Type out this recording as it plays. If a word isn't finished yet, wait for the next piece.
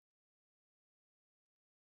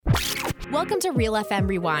Welcome to Real FM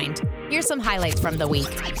Rewind. Here's some highlights from the week.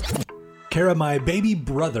 Kara, my baby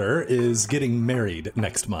brother is getting married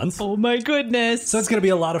next month. Oh my goodness. So it's going to be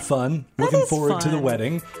a lot of fun. Looking forward to the fun.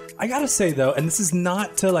 wedding. I got to say, though, and this is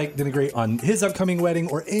not to denigrate on his upcoming wedding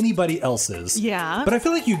or anybody else's. Yeah. But I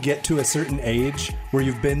feel like you get to a certain age where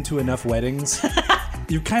you've been to enough weddings.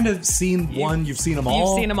 You've kind of seen you've seen them all.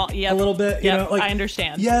 You've seen them all, yep. A little bit. Yep, You know, like, I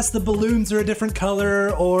understand. Yes, the balloons are a different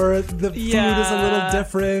color or the food is a little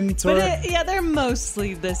different. But they're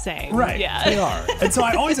mostly the same. Right, yeah. they are. And so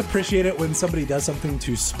I always appreciate it when somebody does something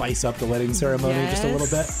to spice up the wedding ceremony just a little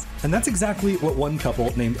bit. And that's exactly what one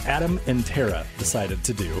couple named Adam and Tara decided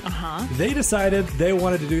to do. Uh-huh. They decided they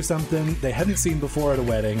wanted to do something they hadn't seen before at a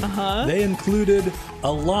wedding. Uh-huh. They included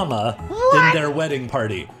a llama in their wedding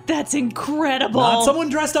party. That's incredible. Not someone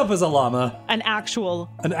dressed up as a llama. An actual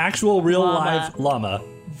Real llama. live llama.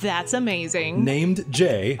 That's amazing. Named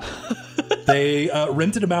Jay. They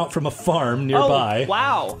rented him out from a farm nearby. Oh,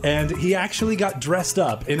 wow. And he actually got dressed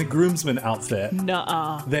up in a groomsman outfit.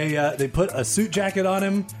 Nuh-uh. They put a suit jacket on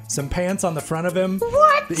him, some pants on the front of him.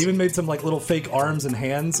 What? They even made some little fake arms and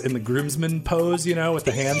hands in the groomsman pose, with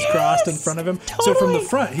the hands crossed in front of him. Totally. So from the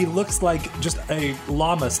front, he looks like just a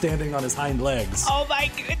llama standing on his hind legs. Oh my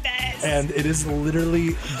goodness. And it is literally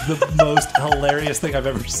the most hilarious thing I've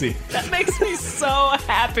ever seen. That makes me so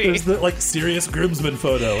happy. There's the serious groomsman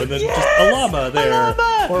photo, and then just a llama there. A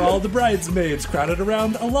llama. Or all the bridesmaids crowded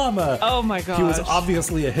around a llama. Oh my gosh. He was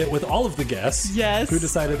obviously a hit with all of the guests. Yes. Who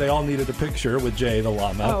decided they all needed a picture with Jay the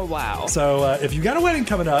llama. Oh, wow. So if you got a wedding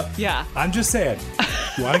coming up, Yeah. I'm just saying,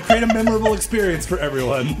 you want to create a memorable experience for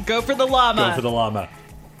everyone, Go for the llama. go for the llama.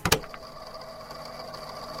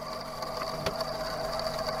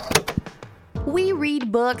 We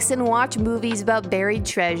read books and watch movies about buried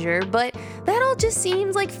treasure, but that all just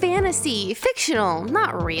seems like fantasy, fictional,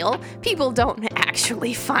 not real. People don't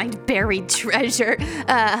actually find buried treasure.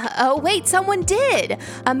 Oh wait, someone did!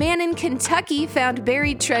 A man in Kentucky found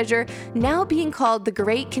buried treasure, now being called the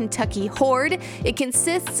Great Kentucky Hoard. It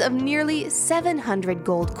consists of nearly 700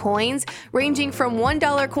 gold coins, ranging from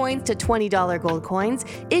 $1 coins to $20 gold coins,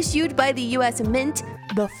 issued by the U.S. Mint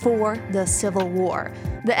before the Civil War.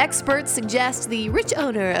 The experts suggest the rich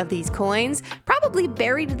owner of these coins probably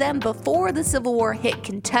buried them before the Civil War hit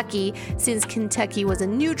Kentucky, since Kentucky was a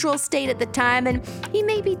neutral state at the time and he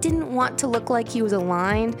maybe didn't want to look like he was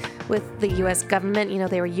aligned with the U.S. government.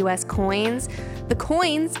 They were U.S. coins. The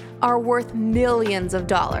coins are worth millions of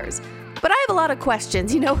dollars. But I have a lot of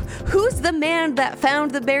questions. Who's the man that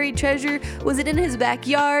found the buried treasure? Was it in his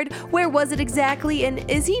backyard? Where was it exactly? And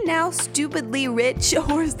is he now stupidly rich?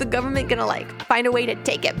 Or is the government gonna find a way to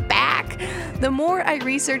take it back? The more I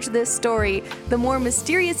research this story, the more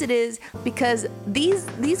mysterious it is, because these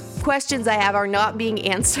questions I have are not being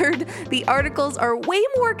answered. The articles are way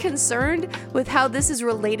more concerned with how this is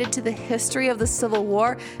related to the history of the Civil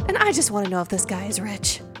War, and I just want to know if this guy is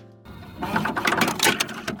rich.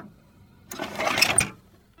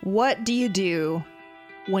 What do you do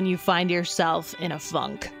when you find yourself in a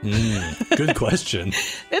funk? Good question.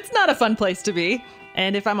 It's not a fun place to be.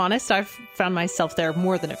 And if I'm honest, I've found myself there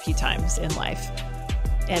more than a few times in life.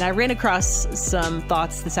 And I ran across some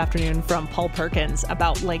thoughts this afternoon from Paul Perkins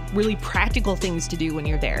about really practical things to do when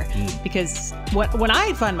you're there. Because when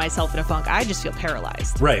I find myself in a funk, I just feel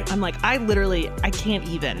paralyzed. Right. I'm I can't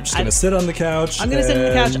even. Just going to sit on the couch. I'm going to sit on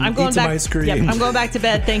the couch. I'm going eat some back. ice cream. Yep, I'm going back to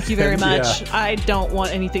bed. Thank you very much. Yeah. I don't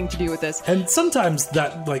want anything to do with this. And sometimes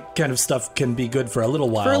that kind of stuff can be good for a little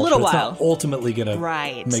while. For a little but while. It's not ultimately going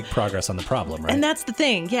Right. to make progress on the problem, right? And that's the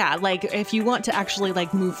thing. Yeah. If you want to actually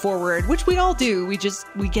move forward, which we all do,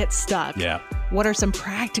 we get stuck. Yeah. What are some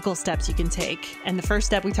practical steps you can take? And the first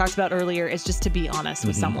step we talked about earlier is just to be honest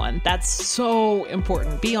with someone. That's so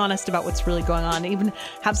important. Be honest about what's really going on. Even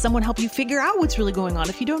have someone help you figure out what's really going on.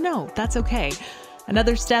 If you don't know, that's okay.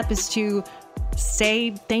 Another step is to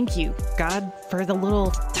say thank you, God, for the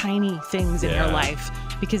little tiny things in your life,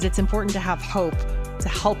 because it's important to have hope to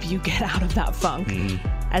help you get out of that funk.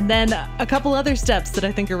 And then a couple other steps that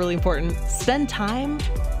I think are really important. Spend time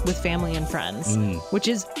with family and friends, which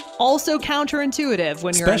is also counterintuitive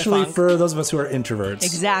when you're in a Especially funk. for those of us who are introverts.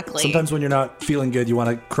 Exactly. Sometimes when you're not feeling good, you want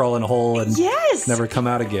to crawl in a hole and never come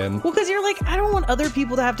out again. Well, because you're I don't want other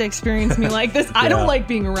people to have to experience me like this. I don't like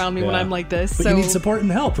being around me when I'm like this. But so you need support and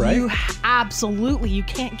help, right? Absolutely. You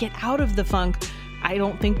can't get out of the funk, I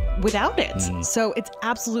don't think, without it. So it's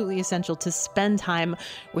absolutely essential to spend time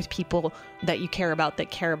with people that you care about, that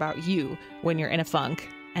care about you when you're in a funk.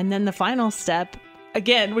 And then the final step,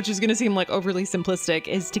 again, which is going to seem overly simplistic,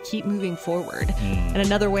 is to keep moving forward. And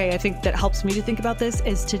another way I think that helps me to think about this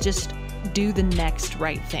is to just do the next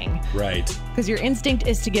right thing. Right. Because your instinct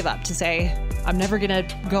is to give up, to say, I'm never going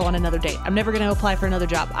to go on another date. I'm never going to apply for another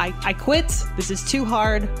job. I quit. This is too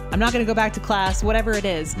hard. I'm not going to go back to class, whatever it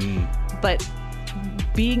is. But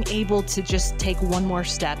being able to just take one more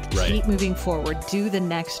step, keep moving forward, do the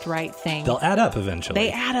next right thing. They'll add up eventually.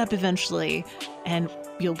 They add up eventually, and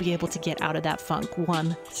you'll be able to get out of that funk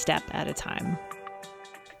one step at a time.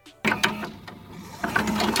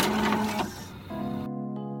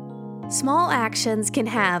 Small actions can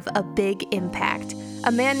have a big impact.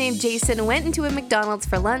 A man named Jason went into a McDonald's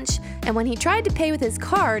for lunch, and when he tried to pay with his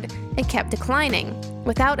card, it kept declining.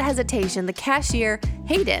 Without hesitation, the cashier,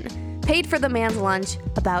 Hayden, paid for the man's lunch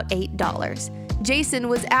about $8. Jason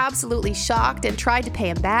was absolutely shocked and tried to pay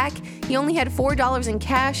him back. He only had $4 in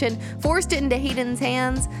cash and forced it into Hayden's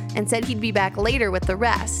hands and said he'd be back later with the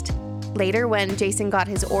rest. Later, when Jason got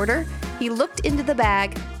his order, he looked into the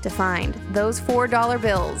bag to find those $4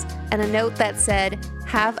 bills and a note that said,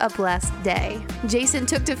 "Have a blessed day." Jason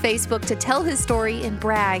took to Facebook to tell his story and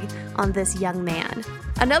brag on this young man.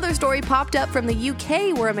 Another story popped up from the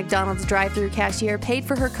UK where a McDonald's drive-thru cashier paid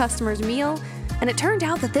for her customer's meal, and it turned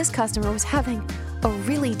out that this customer was having a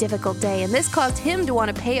really difficult day, and this caused him to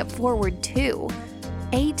want to pay it forward too.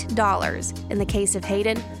 $8 in the case of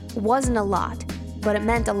Hayden wasn't a lot, but it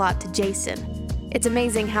meant a lot to Jason. It's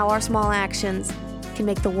amazing how our small actions can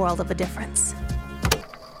make the world of a difference.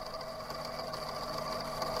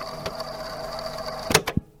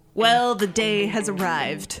 Well, the day has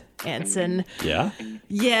arrived, Anson. Yeah?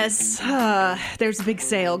 Yes, there's a big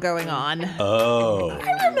sale going on. Oh.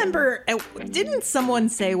 I remember, didn't someone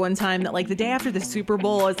say one time that, like, the day after the Super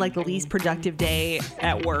Bowl is, like, the least productive day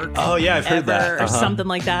at work? Oh, yeah, I've heard that. Or something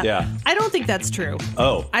like that. Yeah. I don't think that's true.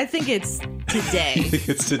 Oh. I think it's today.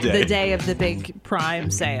 It's today. The day of the big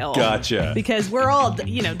Prime sale. Gotcha. Because we're all,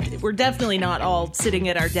 we're definitely not all sitting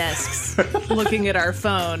at our desks looking at our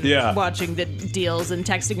phone, watching the deals and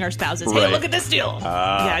texting our spouses, hey, look at this deal.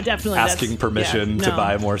 Yeah, definitely. Asking permission to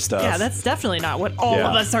buy more stuff. Yeah, that's definitely not what all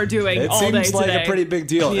of us are doing all day today. It seems like a pretty big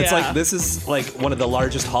deal. Yeah. It's like, this is like one of the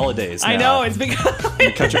largest holidays now. I know, it's because... in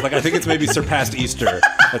the country. Like, I think it's maybe surpassed Easter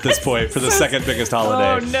at this point for the second biggest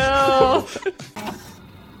holiday. Oh, no.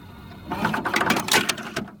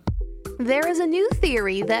 There is a new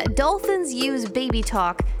theory that dolphins use baby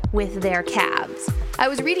talk with their calves. I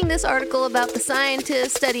was reading this article about the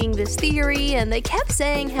scientists studying this theory, and they kept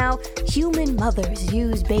saying how human mothers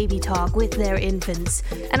use baby talk with their infants.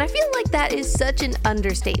 And I feel like that is such an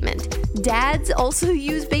understatement. Dads also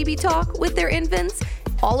use baby talk with their infants.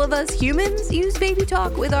 All of us humans use baby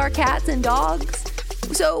talk with our cats and dogs.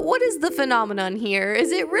 So what is the phenomenon here?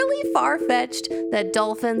 Is it really far-fetched that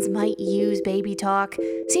dolphins might use baby talk?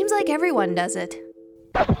 Seems like everyone does it.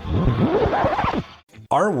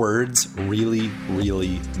 Our words really,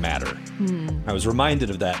 really matter. I was reminded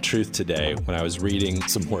of that truth today when I was reading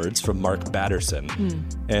some words from Mark Batterson.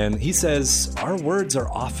 And he says, our words are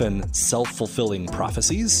often self-fulfilling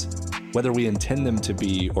prophecies, whether we intend them to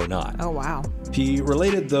be or not. Oh, wow. He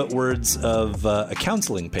related the words of a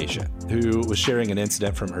counseling patient who was sharing an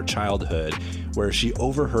incident from her childhood where she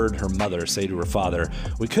overheard her mother say to her father,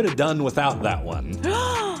 "We could have done without that one."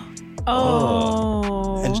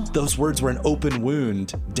 Oh. And those words were an open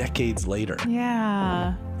wound decades later.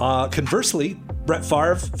 Yeah. Conversely, Brett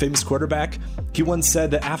Favre, famous quarterback, he once said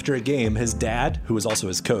that after a game, his dad, who was also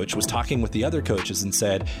his coach, was talking with the other coaches and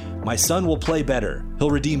said, "My son will play better. He'll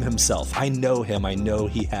redeem himself. I know him. I know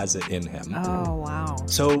he has it in him." Oh, wow.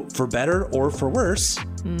 So for better or for worse,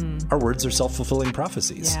 our words are self-fulfilling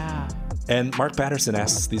prophecies. Yeah. And Mark Batterson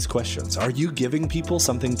asks these questions. Are you giving people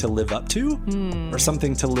something to live up to or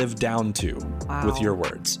something to live down to with your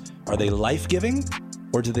words? Are they life-giving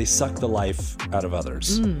or do they suck the life out of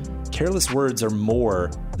others? Careless words are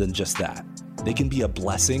more than just that. They can be a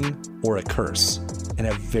blessing or a curse in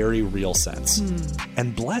a very real sense.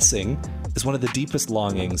 And blessing is one of the deepest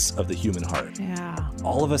longings of the human heart. Yeah.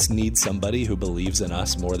 All of us need somebody who believes in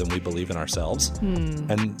us more than we believe in ourselves.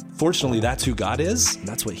 And fortunately, that's who God is. And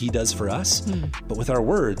that's what he does for us. But with our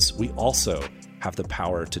words, we also have the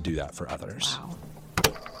power to do that for others. Wow.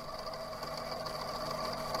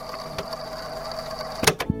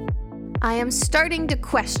 I am starting to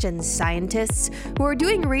question scientists who are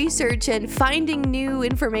doing research and finding new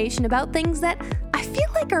information about things that I feel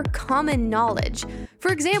like are common knowledge.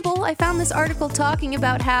 For example, I found this article talking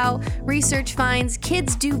about how research finds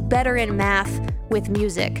kids do better in math with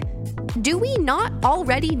music. Do we not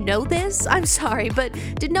already know this? I'm sorry, but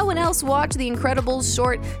did no one else watch the Incredibles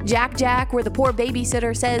short Jack Jack where the poor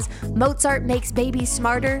babysitter says Mozart makes babies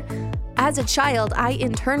smarter? As a child, I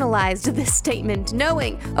internalized this statement,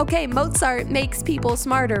 knowing, okay, Mozart makes people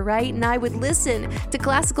smarter, right? And I would listen to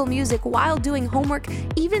classical music while doing homework,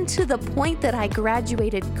 even to the point that I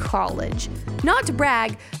graduated college. Not to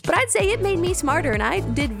brag, but I'd say it made me smarter, and I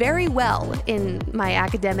did very well in my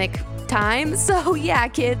academic time. So yeah,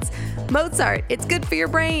 kids, Mozart, it's good for your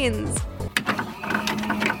brains.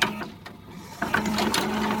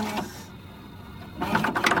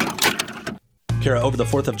 Kara, over the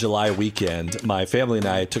 4th of July weekend, my family and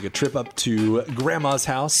I took a trip up to Grandma's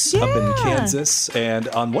house up in Kansas. And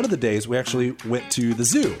on one of the days, we actually went to the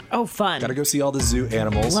zoo. Oh, fun. Got to go see all the zoo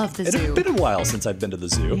animals. Love the zoo. It had been a while since I'd been to the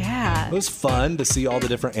zoo. Yeah. It was fun to see all the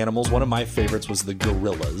different animals. One of my favorites was the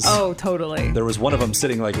gorillas. Oh, totally. There was one of them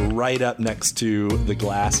sitting like right up next to the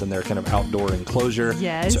glass in their kind of outdoor enclosure.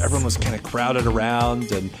 Yes. So everyone was kind of crowded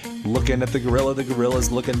around and looking at the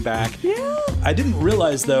gorillas looking back. Yeah. I didn't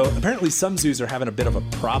realize, though, apparently some zoos are having a bit of a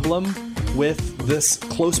problem with this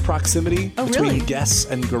close proximity between guests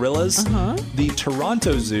and gorillas. The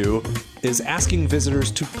Toronto Zoo is asking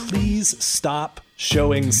visitors to please stop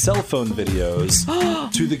showing cell phone videos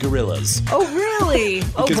to the gorillas. Oh, really?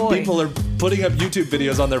 Oh, because boy. people are putting up YouTube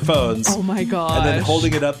videos on their phones. Oh, my gosh. And then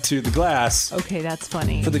holding it up to the glass. Okay, that's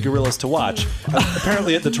funny. For the gorillas to watch.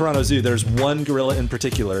 Apparently at the Toronto Zoo, there's one gorilla in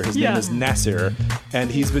particular. His name is Nasir,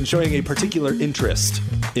 and he's been showing a particular interest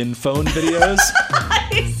in phone videos.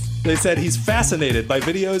 They said he's fascinated by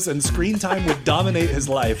videos and screen time would dominate his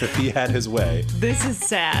life if he had his way. This is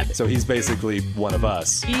sad. So he's basically one of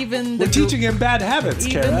us. We're teaching him bad habits,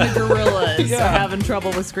 Kara. Even the gorillas are having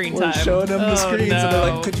trouble with screen time. We're showing him the screens and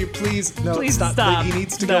they're like, could you please stop. He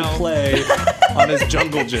needs to go play on his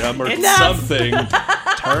jungle gym or something.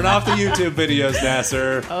 Turn off the YouTube videos,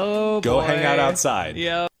 Nasser. Oh, Go boy. hang out outside.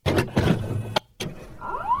 Yep.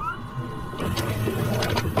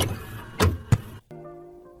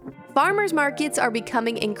 Farmers markets are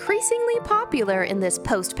becoming increasingly popular in this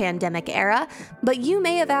post-pandemic era, but you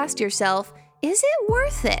may have asked yourself, is it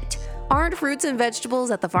worth it? Aren't fruits and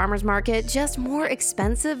vegetables at the farmers market just more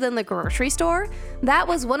expensive than the grocery store? That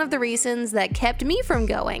was one of the reasons that kept me from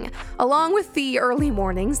going, along with the early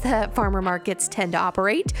mornings that farmer markets tend to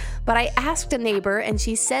operate. But I asked a neighbor and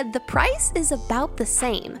she said the price is about the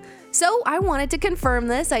same. So I wanted to confirm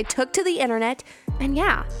this. I took to the internet, and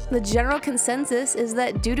yeah, the general consensus is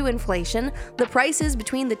that due to inflation, the prices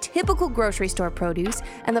between the typical grocery store produce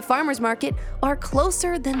and the farmer's market are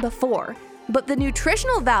closer than before. But the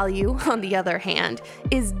nutritional value, on the other hand,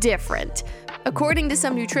 is different. According to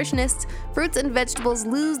some nutritionists, fruits and vegetables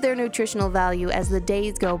lose their nutritional value as the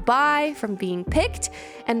days go by from being picked,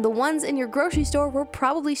 and the ones in your grocery store were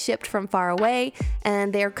probably shipped from far away,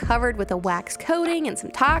 and they're covered with a wax coating and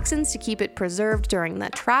some toxins to keep it preserved during the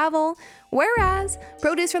travel. Whereas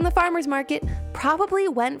produce from the farmer's market probably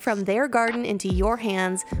went from their garden into your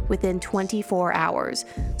hands within 24 hours.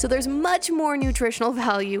 So there's much more nutritional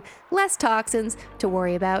value, less toxins to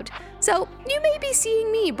worry about. So you may be seeing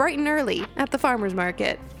me bright and early at the farmer's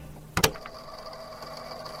market.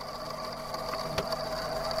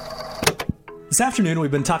 This afternoon, we've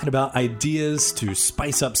been talking about ideas to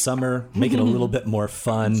spice up summer, make it a little bit more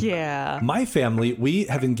fun. Yeah. My family, we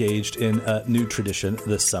have engaged in a new tradition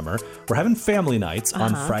this summer. We're having family nights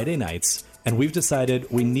on Friday nights, and we've decided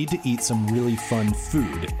we need to eat some really fun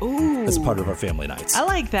food as part of our family nights. I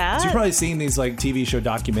like that. So you've probably seen these like TV show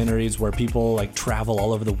documentaries where people like travel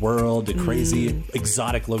all over the world to crazy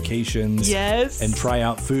exotic locations. Yes. And try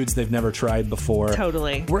out foods they've never tried before.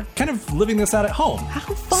 Totally. We're kind of living this out at home.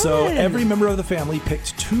 How fun. So every member of the family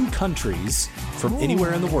picked 2 countries from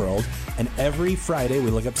anywhere in the world, and every Friday we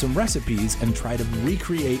look up some recipes and try to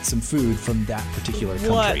recreate some food from that particular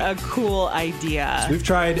country. What a cool idea. So we've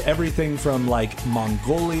tried everything from like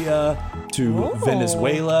Mongolia to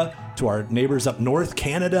Venezuela to our neighbors up north,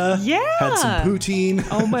 Canada. Yeah. Had some poutine.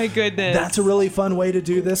 Oh my goodness. That's a really fun way to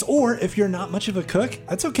do this. Or if you're not much of a cook,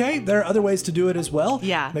 that's okay. There are other ways to do it as well.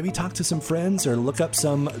 Yeah. Maybe talk to some friends or look up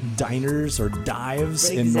some diners or dives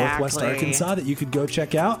in Northwest Arkansas that you could go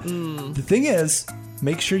check out. The thing is,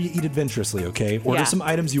 make sure you eat adventurously, okay? Order some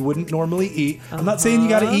items you wouldn't normally eat. I'm not saying you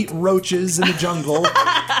got to eat roaches in the jungle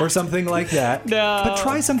or something like that. No. But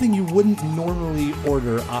try something you wouldn't normally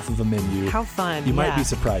order off of a menu. How fun. You might be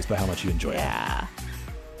surprised by how much you enjoy it. Yeah.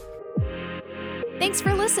 Thanks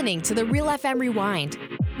for listening to the Real FM Rewind.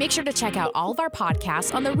 Make sure to check out all of our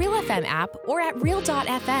podcasts on the Real FM app or at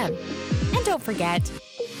Real.fm. And don't forget,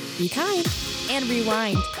 be kind and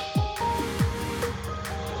rewind.